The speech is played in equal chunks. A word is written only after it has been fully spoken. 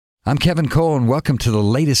I'm Kevin Cole, and welcome to the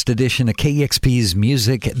latest edition of KEXP's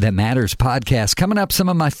Music That Matters podcast. Coming up, some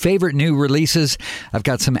of my favorite new releases. I've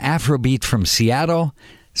got some Afrobeat from Seattle,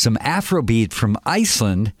 some Afrobeat from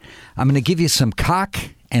Iceland. I'm going to give you some Cock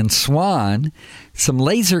and Swan, some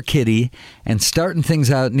Laser Kitty, and starting things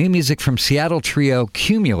out, new music from Seattle trio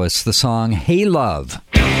Cumulus, the song Hey Love.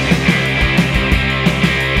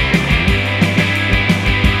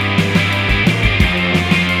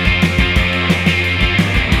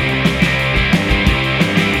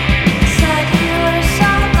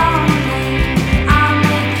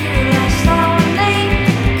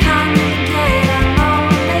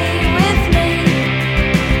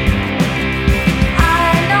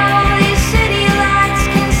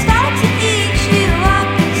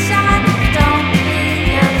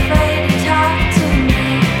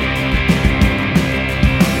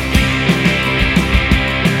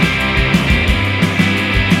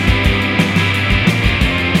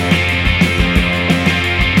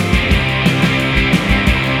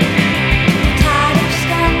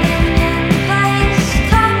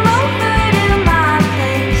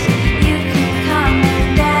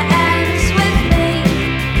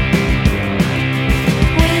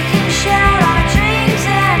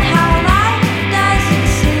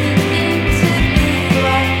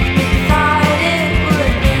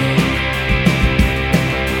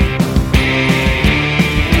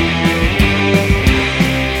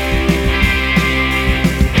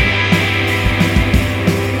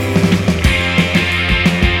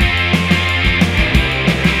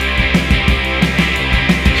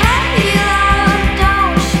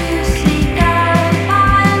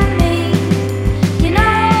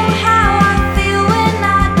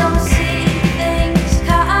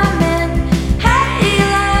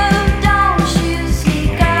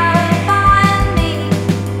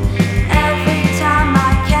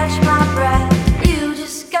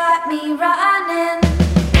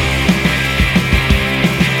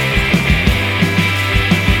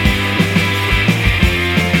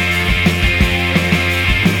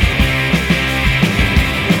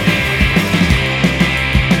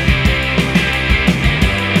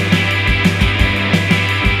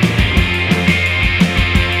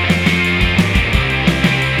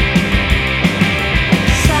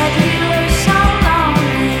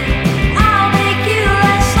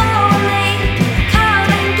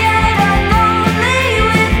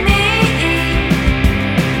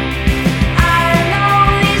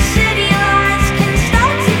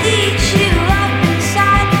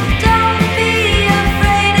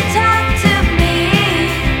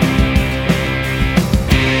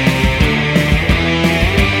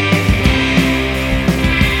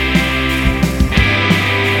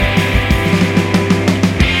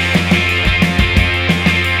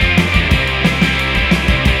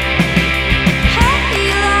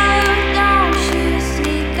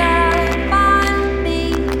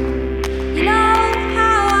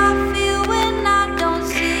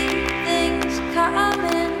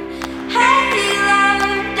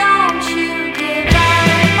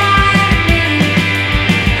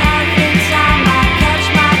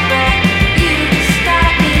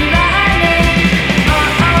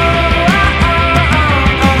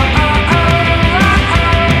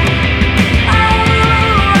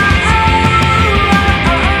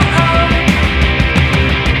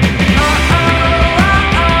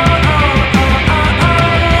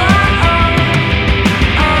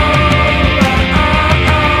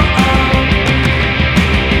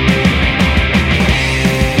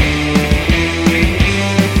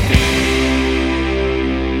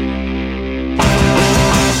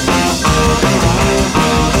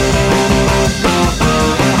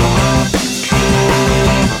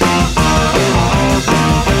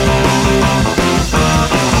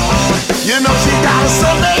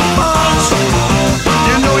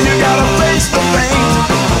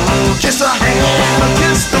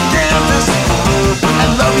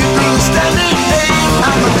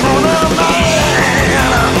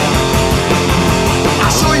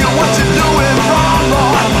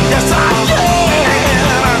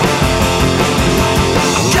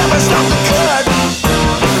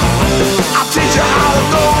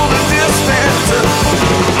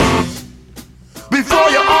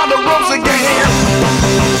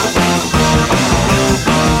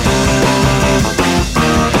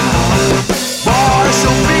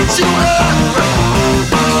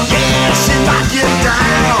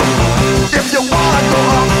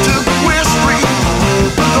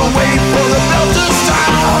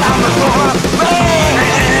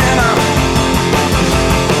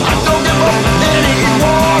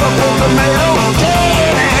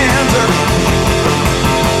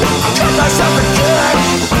 Something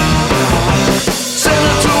good.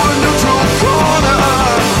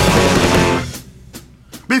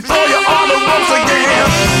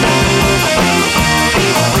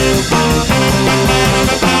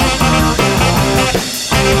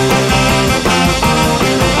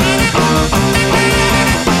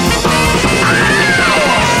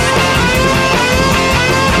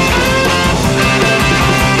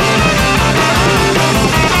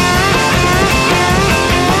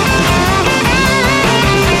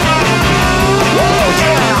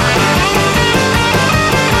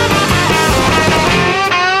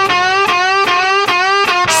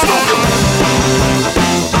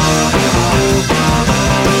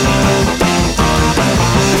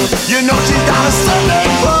 got a Sunday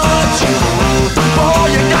punch.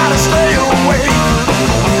 Boy, you gotta stay away.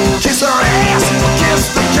 Kiss her ass,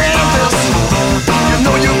 kiss the canvas. You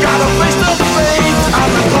know you gotta face the face.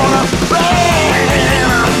 I'm gonna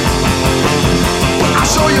bang. I'll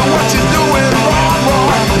show you what you're doing wrong,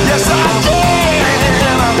 boy. Yes, I can.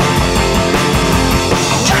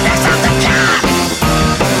 Check this out, the cat.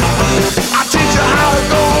 I teach you how to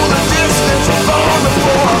go the distance on the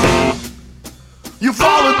floor. You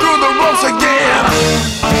falling through the ropes again.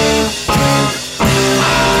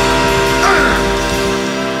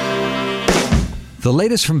 The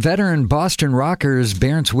latest from veteran Boston rockers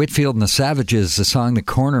Barrence Whitfield and the Savages, the song The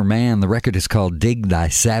Corner Man. The record is called Dig Thy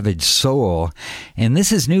Savage Soul. And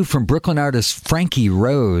this is new from Brooklyn artist Frankie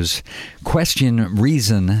Rose. Question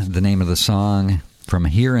Reason, the name of the song, from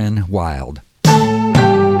Herein Wild.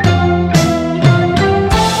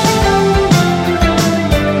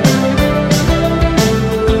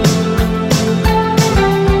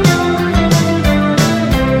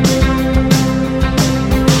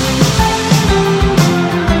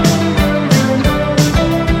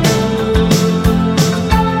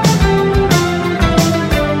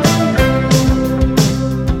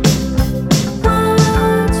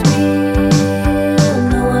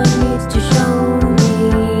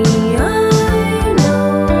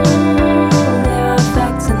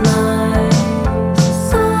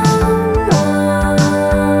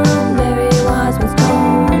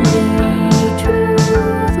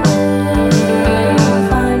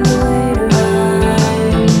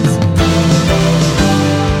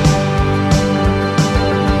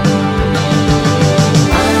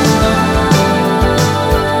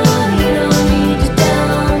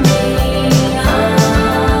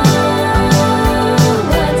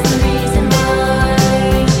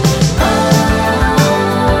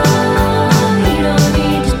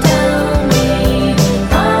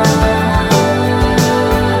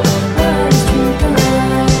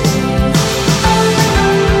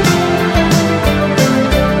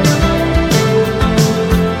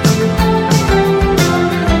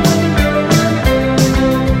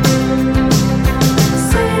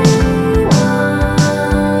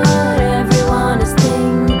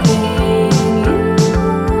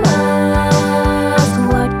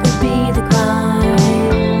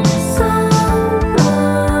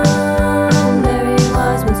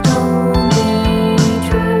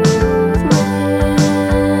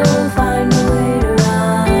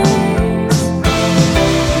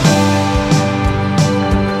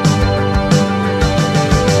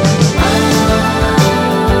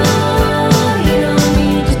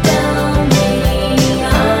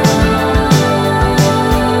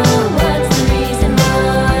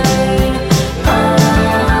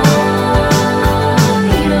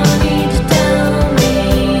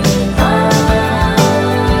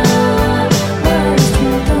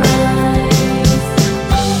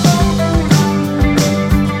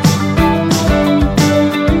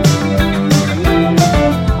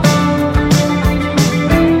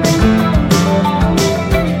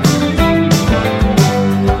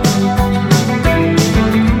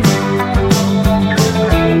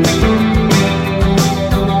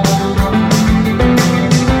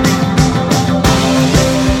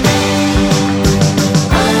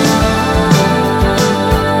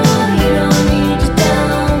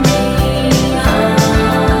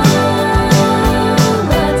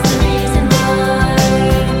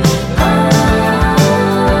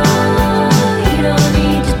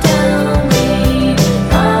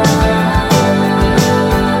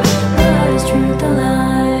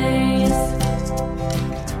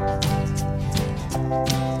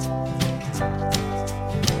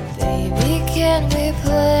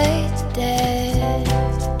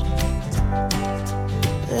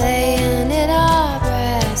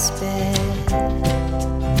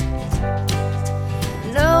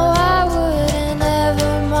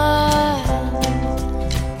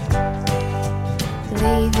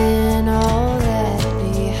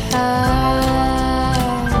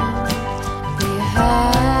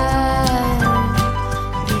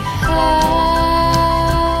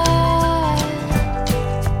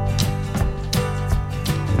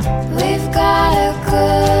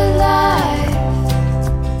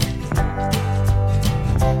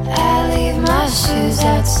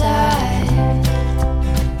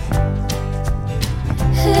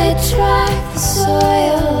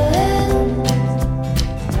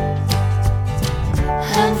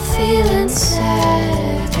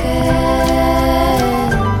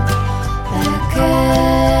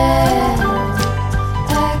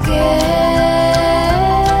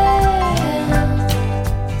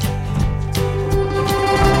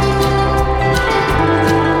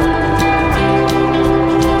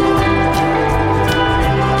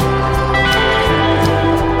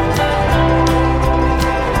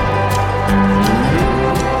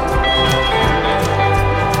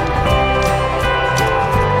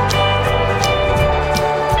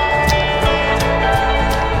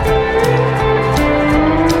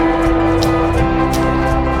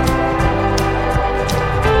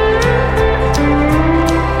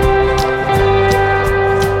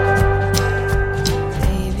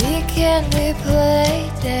 can we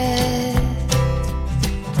play dead?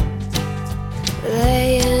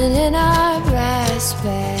 Laying in our brass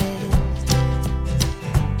bed,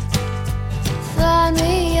 find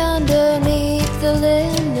me underneath the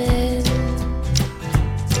linen.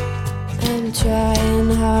 I'm trying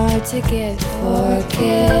hard to get forgiven,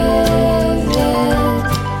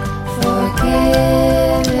 forgiven, forgiven.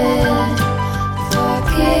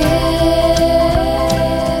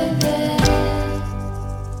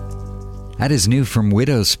 That is new from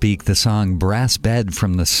Widowspeak, the song Brass Bed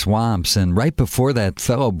from the Swamps. And right before that,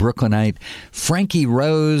 fellow Brooklynite Frankie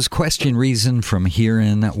Rose, Question Reason from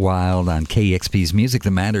Hearin' Wild on KEXP's Music That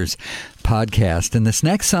Matters podcast. And this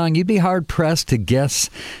next song, you'd be hard-pressed to guess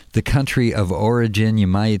the country of origin. You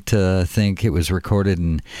might think it was recorded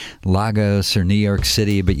in Lagos or New York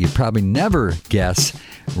City, but you'd probably never guess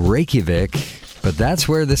Reykjavik. But that's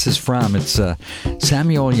where this is from. It's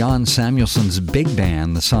Samuel Jan Samuelson's big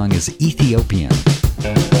band. The song is Ethiopian.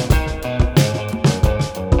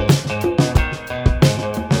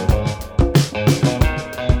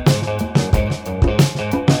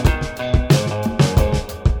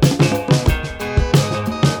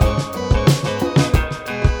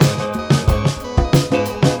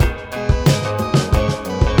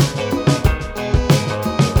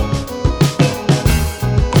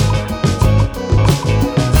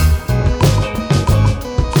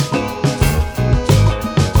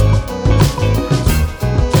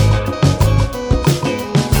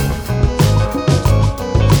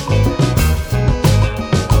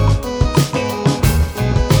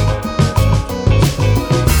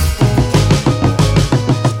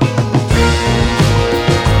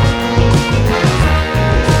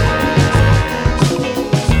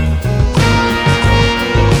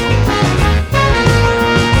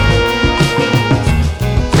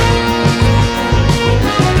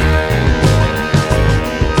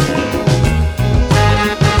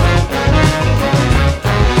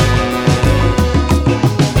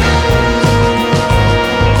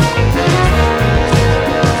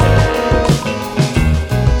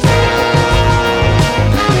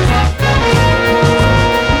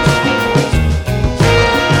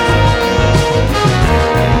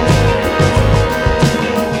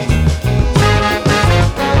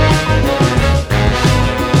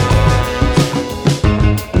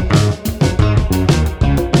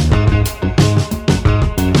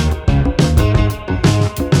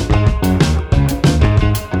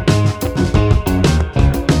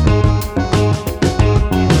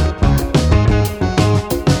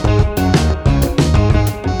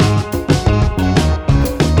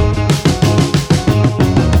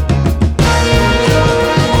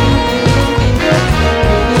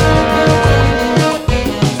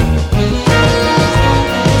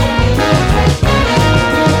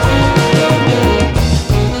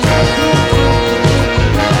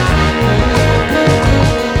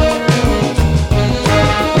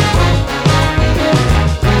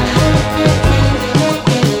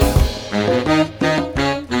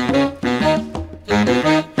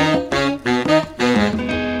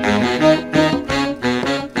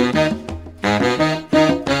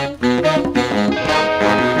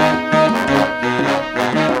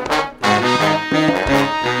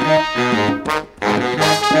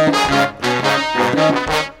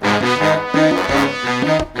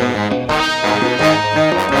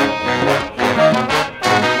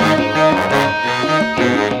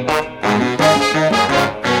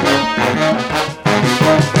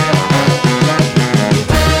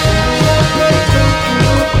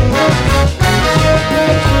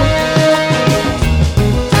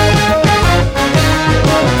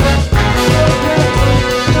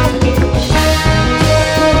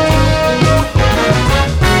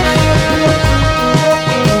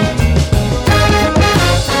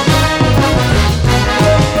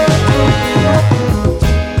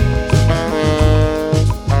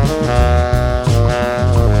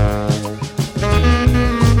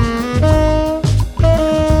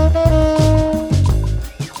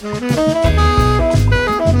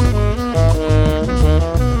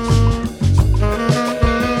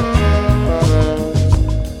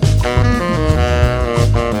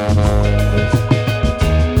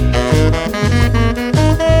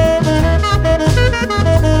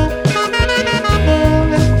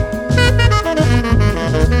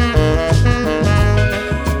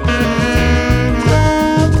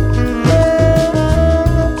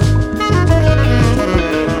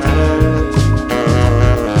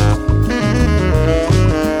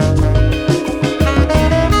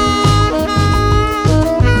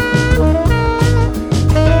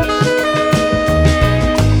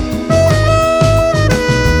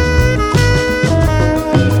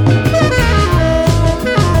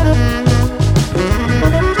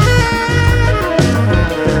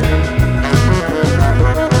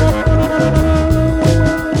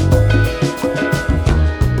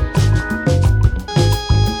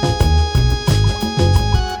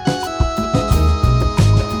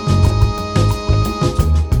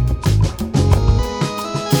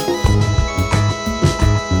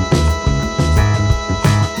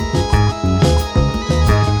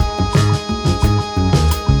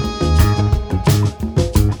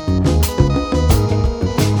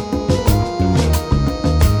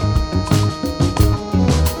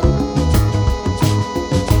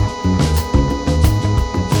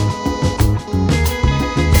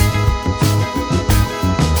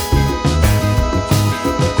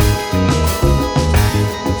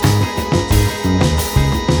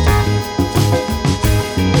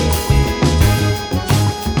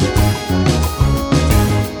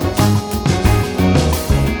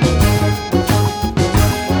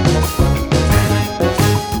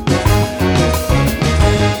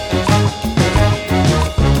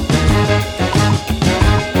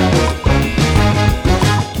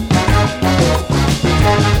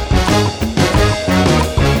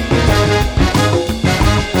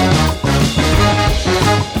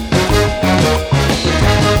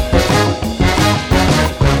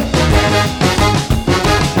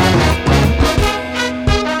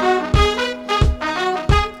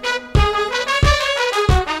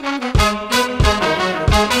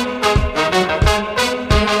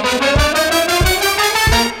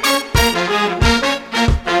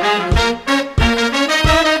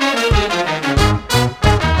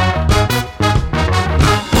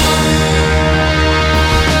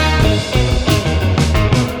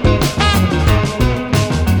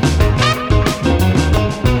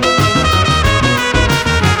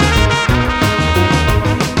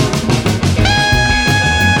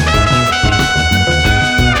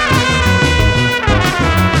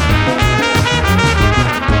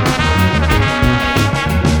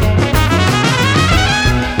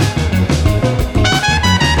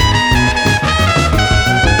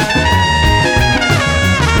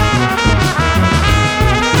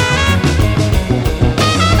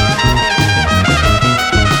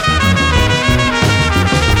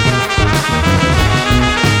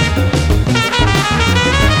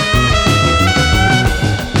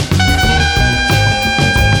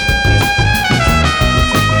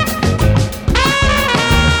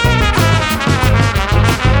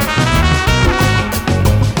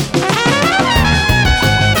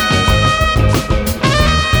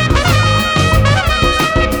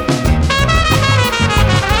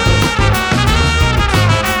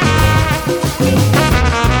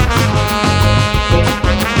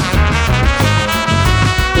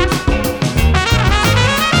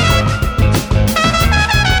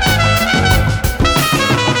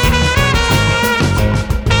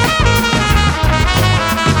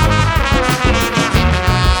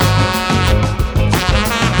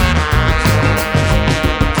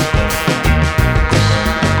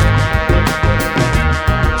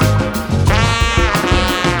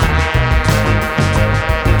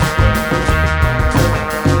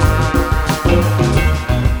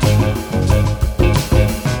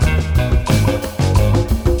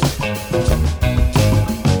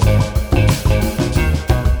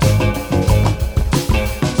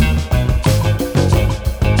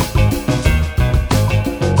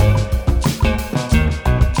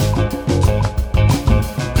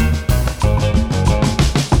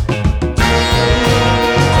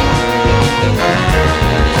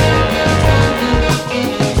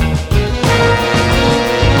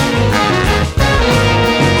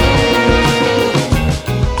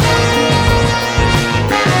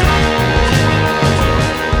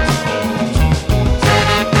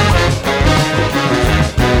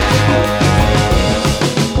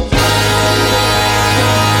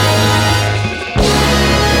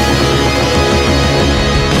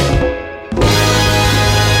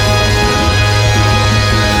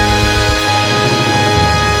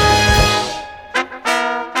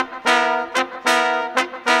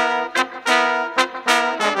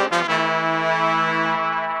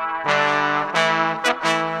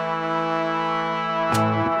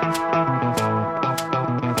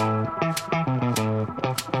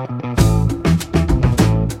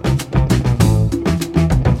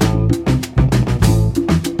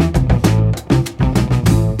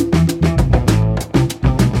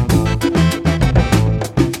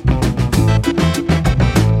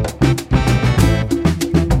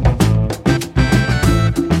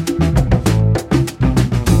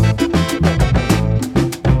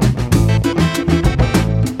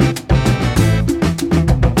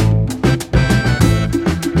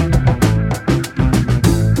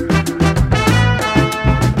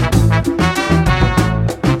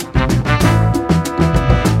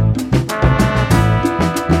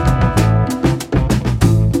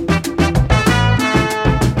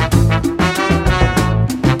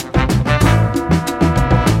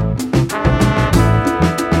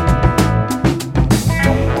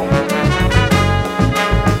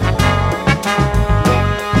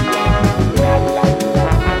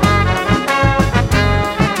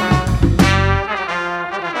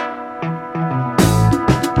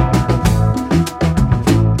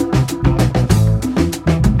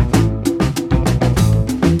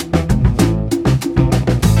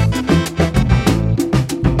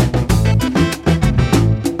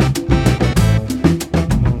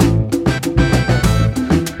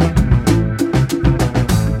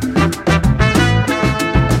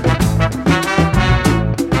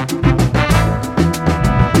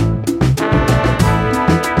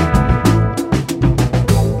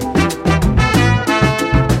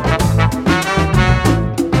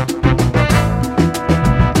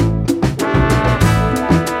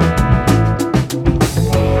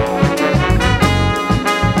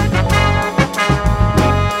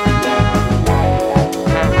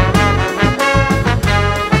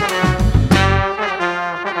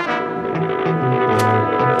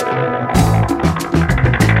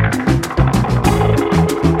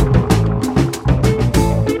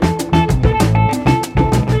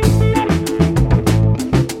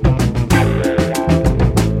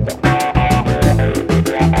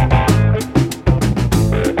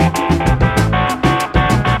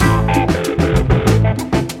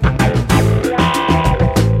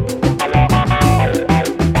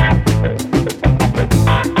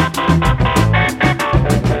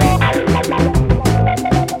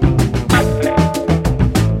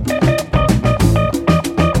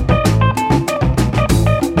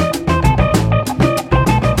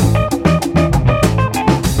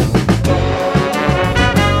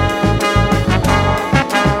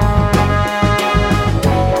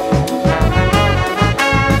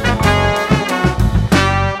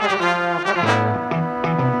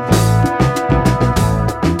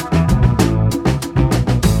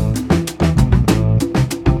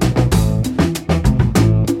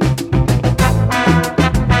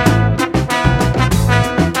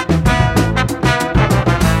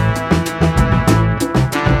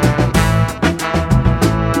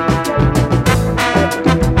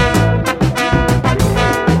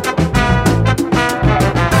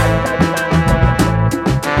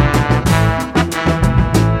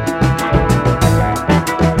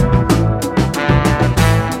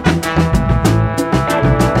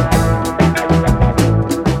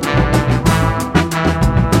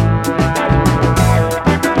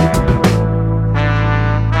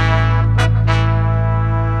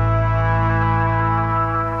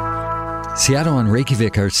 Seattle and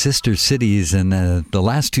Reykjavik are sister cities, and the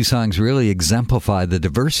last two songs really exemplify the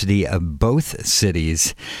diversity of both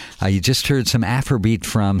cities. You just heard some Afrobeat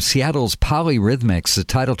from Seattle's Polyrhythmics, the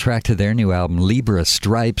title track to their new album, Libra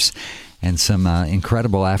Stripes, and some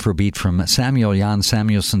incredible Afrobeat from Samuel Jan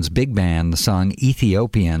Samuelson's big band, the song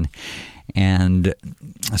Ethiopian. And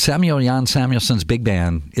Samuel Jan Samuelson's big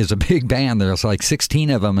band is a big band. There's like 16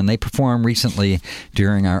 of them, and they performed recently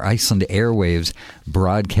during our Iceland Airwaves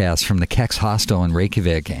broadcast from the Kex Hostel in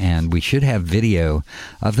Reykjavik, and we should have video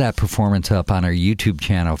of that performance up on our YouTube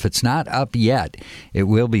channel. If it's not up yet, it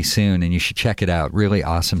will be soon, and you should check it out. Really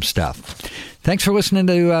awesome stuff. Thanks for listening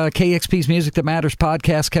to KEXP's Music That Matters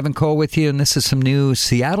podcast. Kevin Cole with you, and this is some new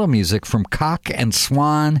Seattle music from Cock and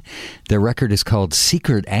Swan. Their record is called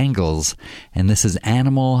Secret Angles, and this is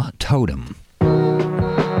Animal Totem.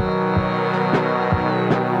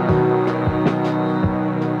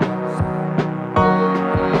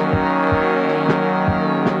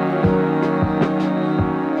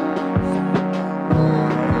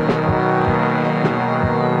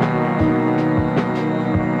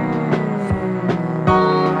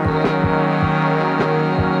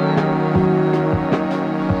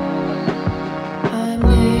 I'm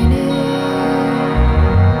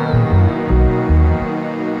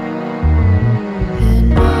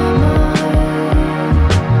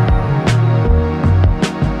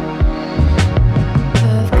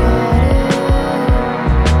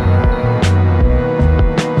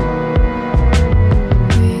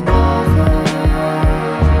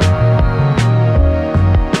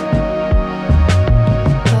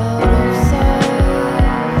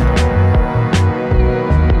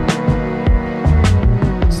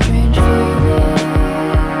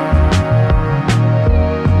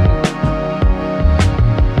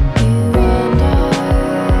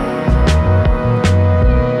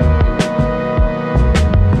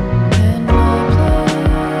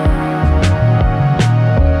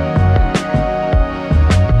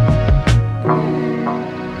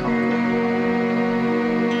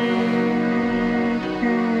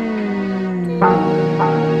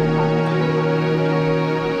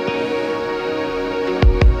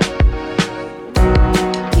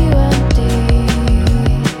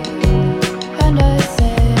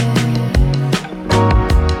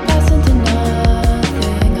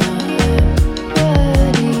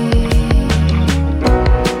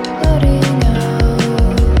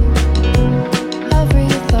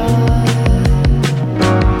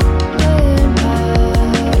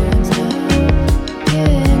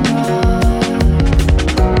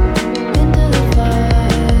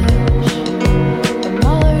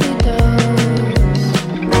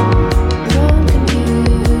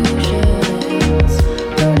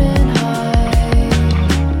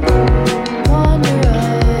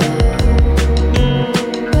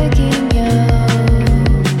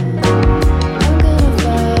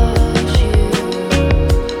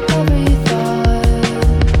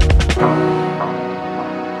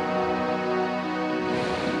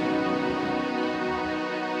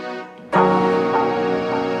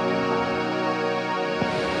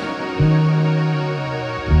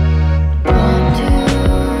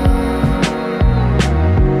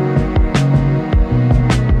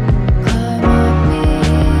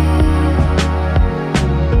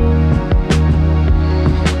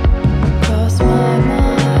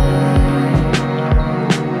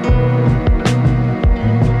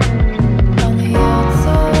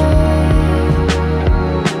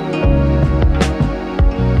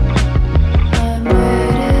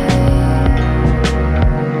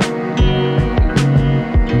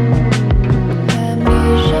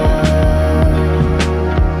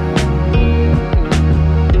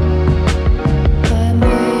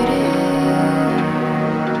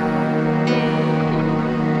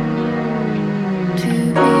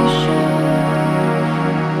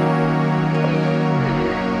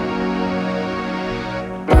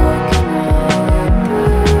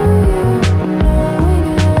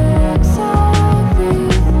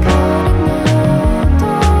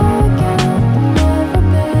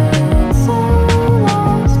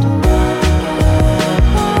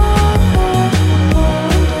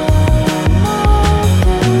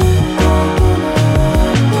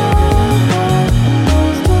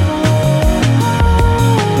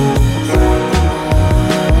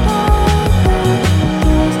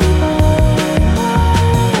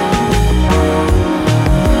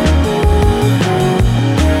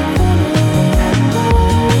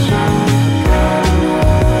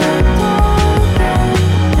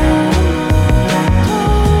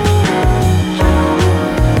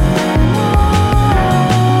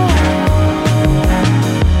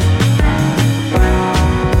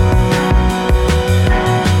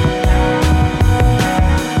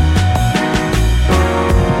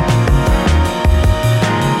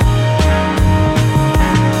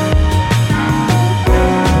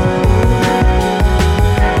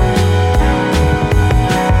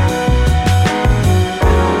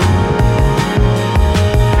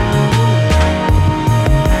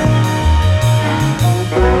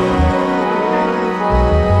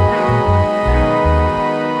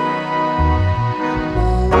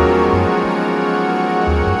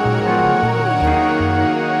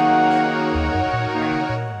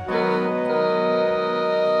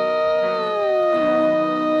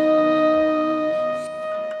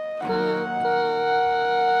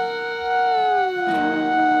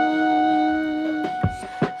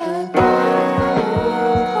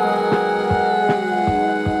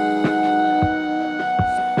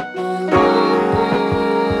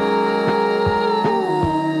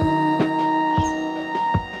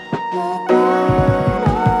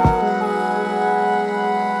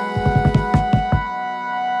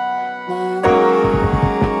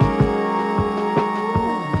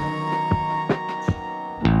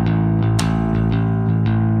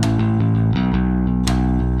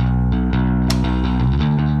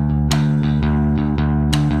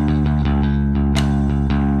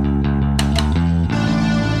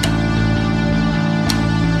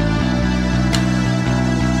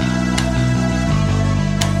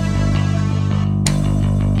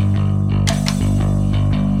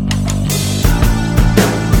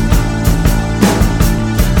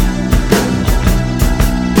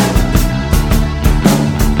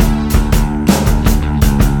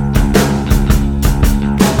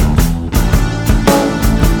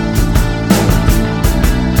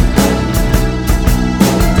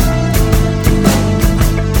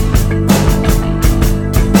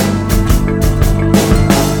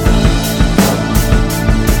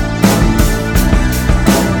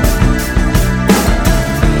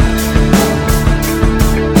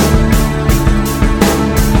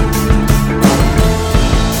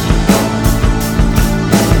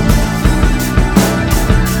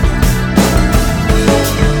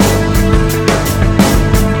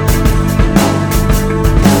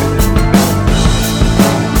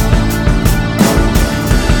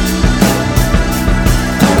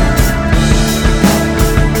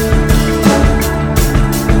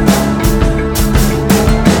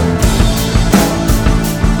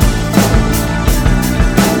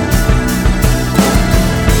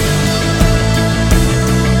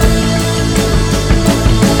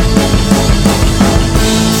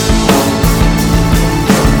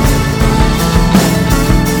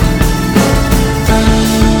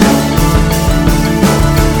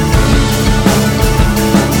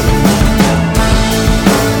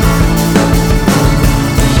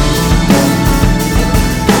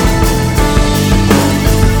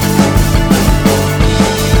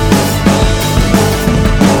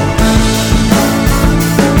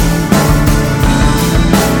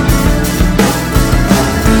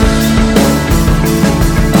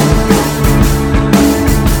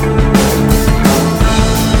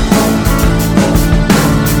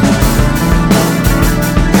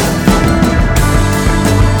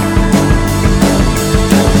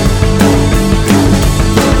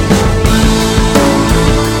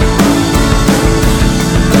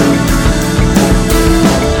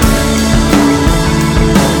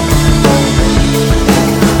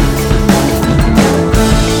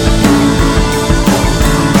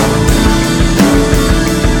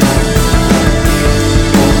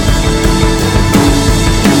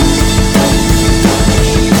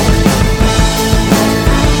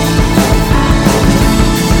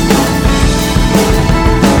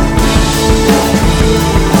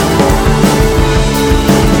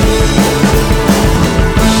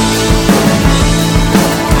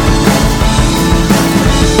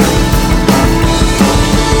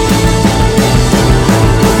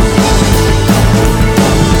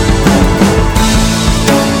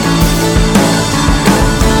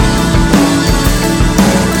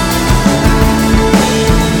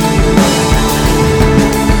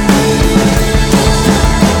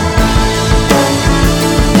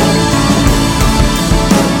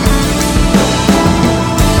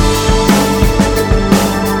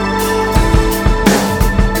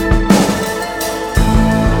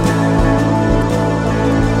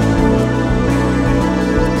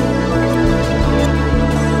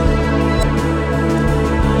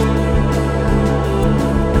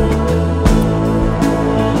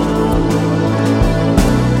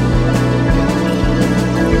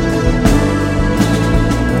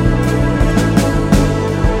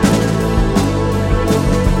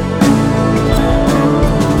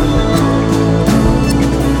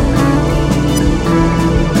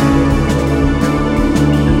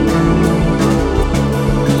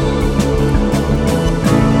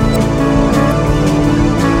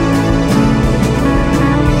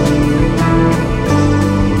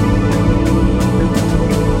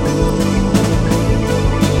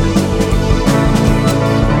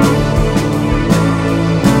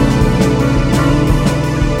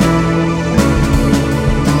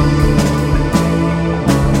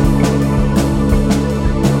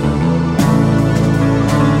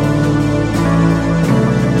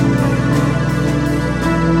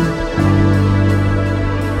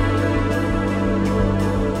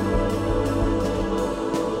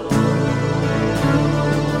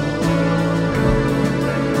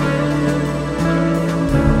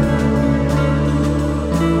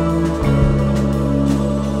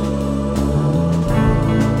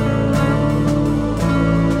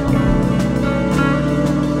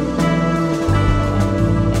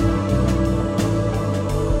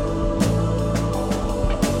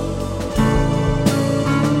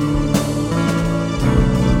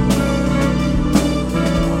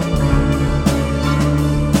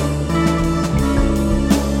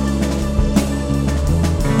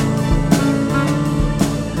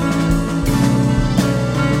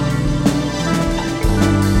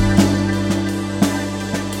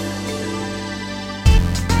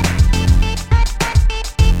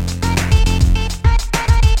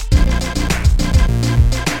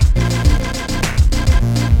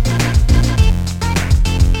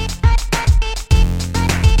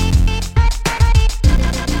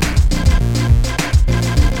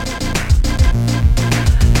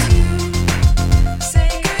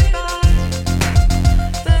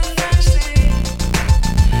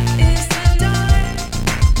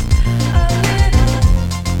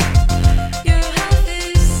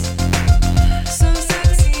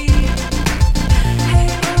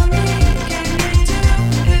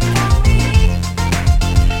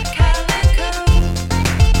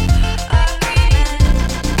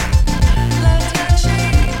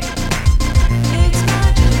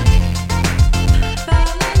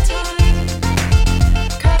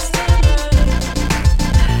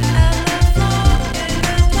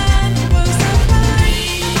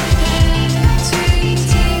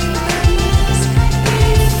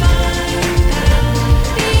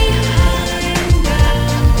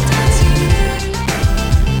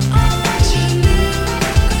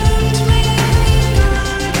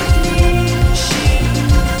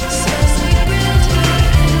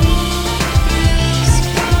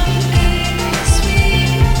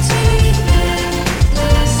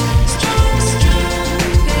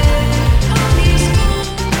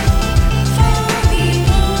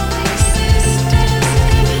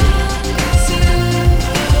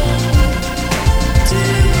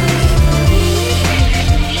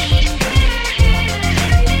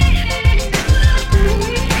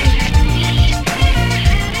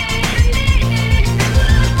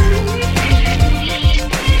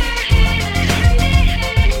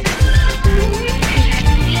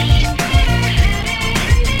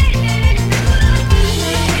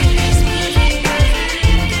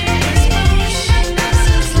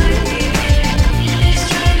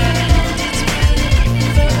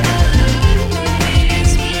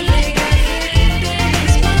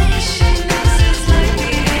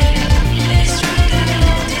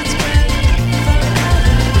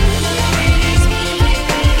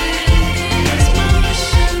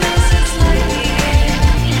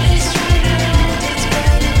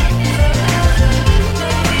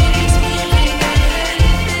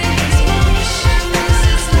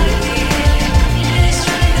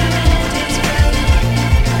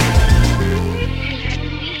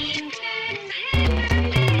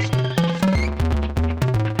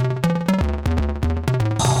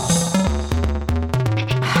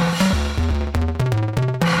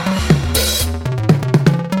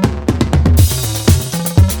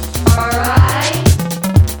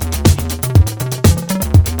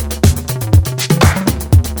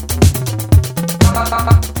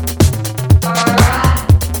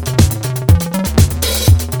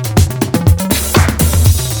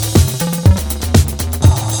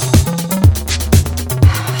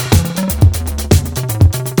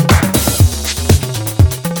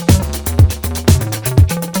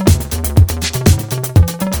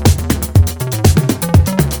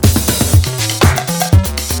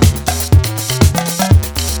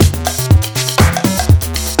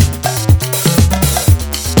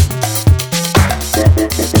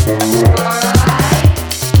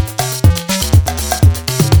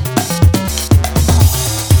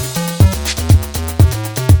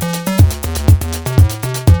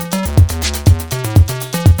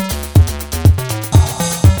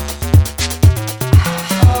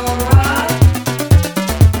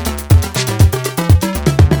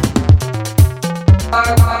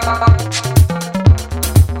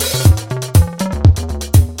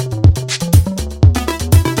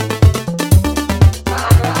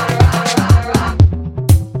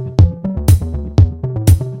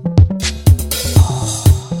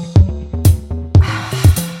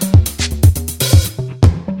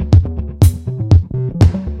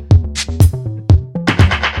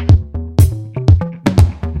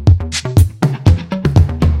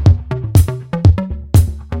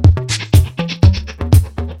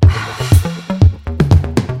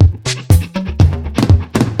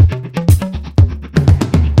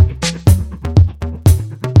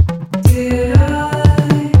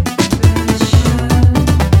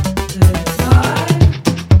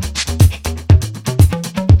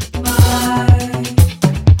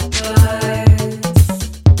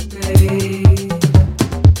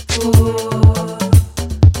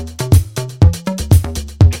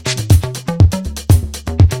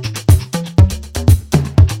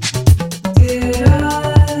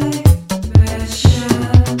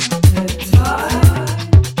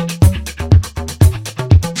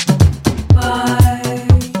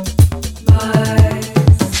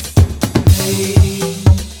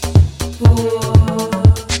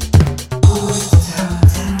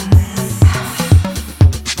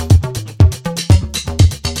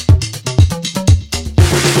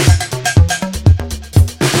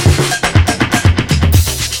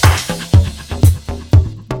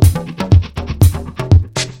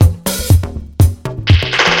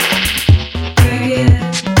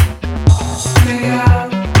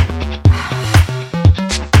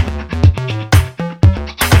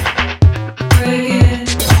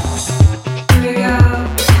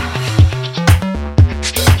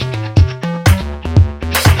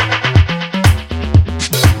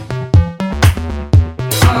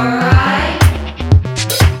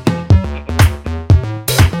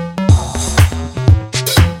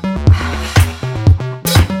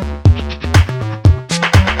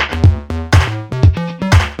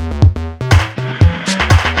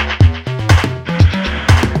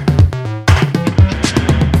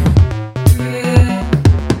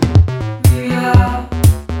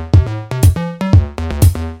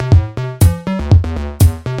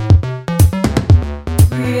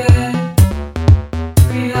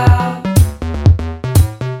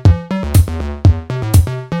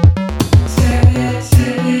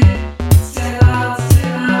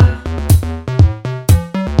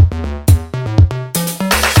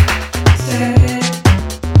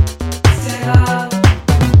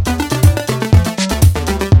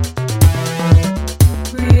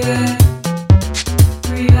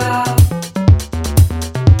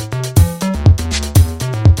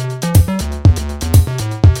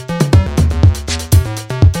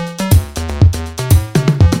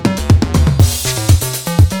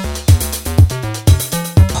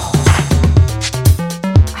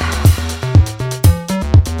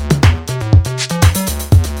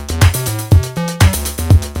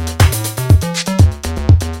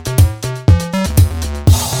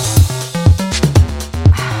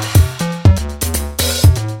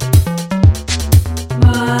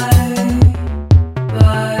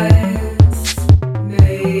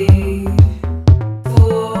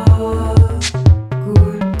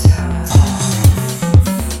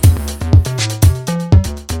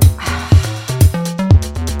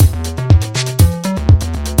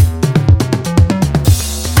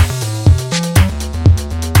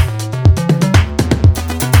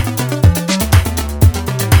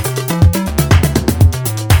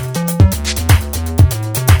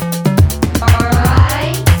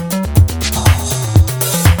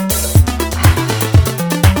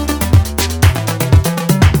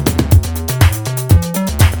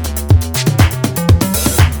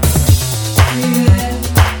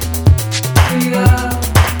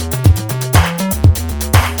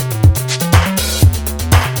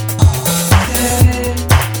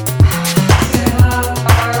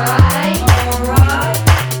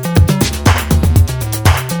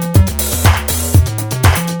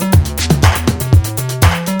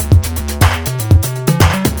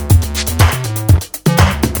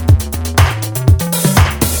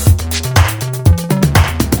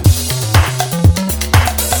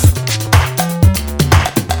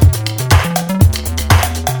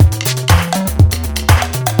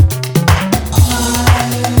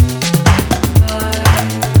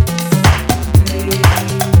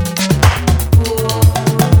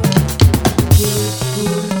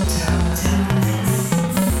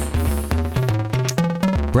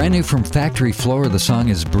Brand new from Factory Floor, the song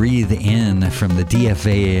is Breathe In from the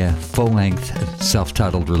DFA full-length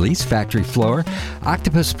self-titled release, Factory Floor.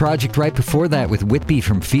 Octopus Project right before that with Whitby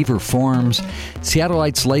from Fever Forms.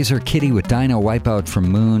 Seattleites Laser Kitty with Dino Wipeout from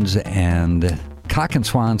Moons, and Cock and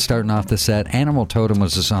Swan starting off the set. Animal Totem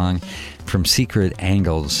was the song from Secret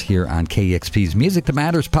Angles here on KEXP's Music That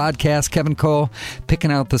Matters podcast. Kevin Cole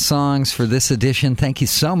picking out the songs for this edition. Thank you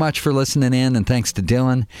so much for listening in, and thanks to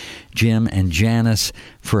Dylan, Jim, and Janice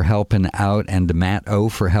for helping out, and to Matt O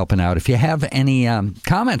for helping out. If you have any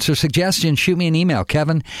comments or suggestions, shoot me an email,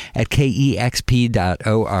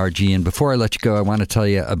 kevin@kexp.org. And before I let you go, I want to tell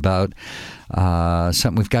you about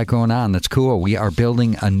something we've got going on that's cool. We are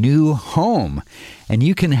building a new home, and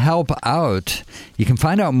you can help out. You can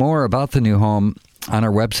find out more about the new home on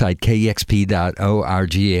our website,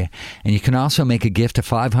 kexp.org, and you can also make a gift of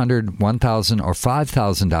 $500, $1,000, or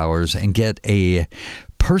 $5,000 and get a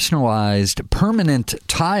personalized permanent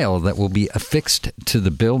tile that will be affixed to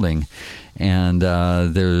the building. And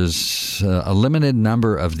there's a limited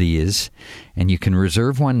number of these, and you can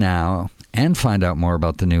reserve one now and find out more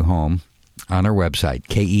about the new home on our website,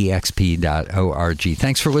 kexp.org.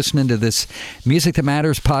 Thanks for listening to this Music That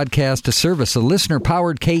Matters podcast, a service of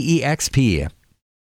listener-powered KEXP.